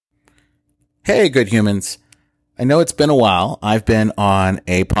Hey, good humans. I know it's been a while. I've been on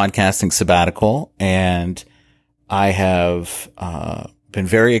a podcasting sabbatical, and I have been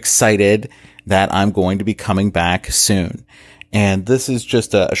very excited that I'm going to be coming back soon. And this is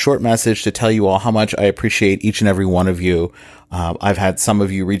just a short message to tell you all how much I appreciate each and every one of you. I've had some of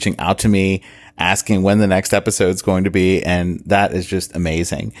you reaching out to me asking when the next episode is going to be, and that is just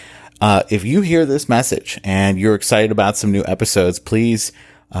amazing. If you hear this message and you're excited about some new episodes, please,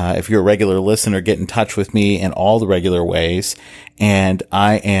 if you're a regular listener, get in touch with me in all the regular ways. And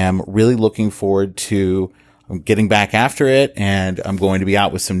I am really looking forward to getting back after it. And I'm going to be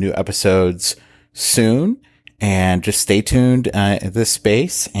out with some new episodes soon. And just stay tuned in this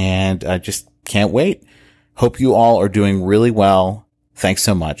space. And I just can't wait. Hope you all are doing really well. Thanks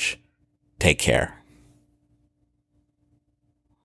so much. Take care.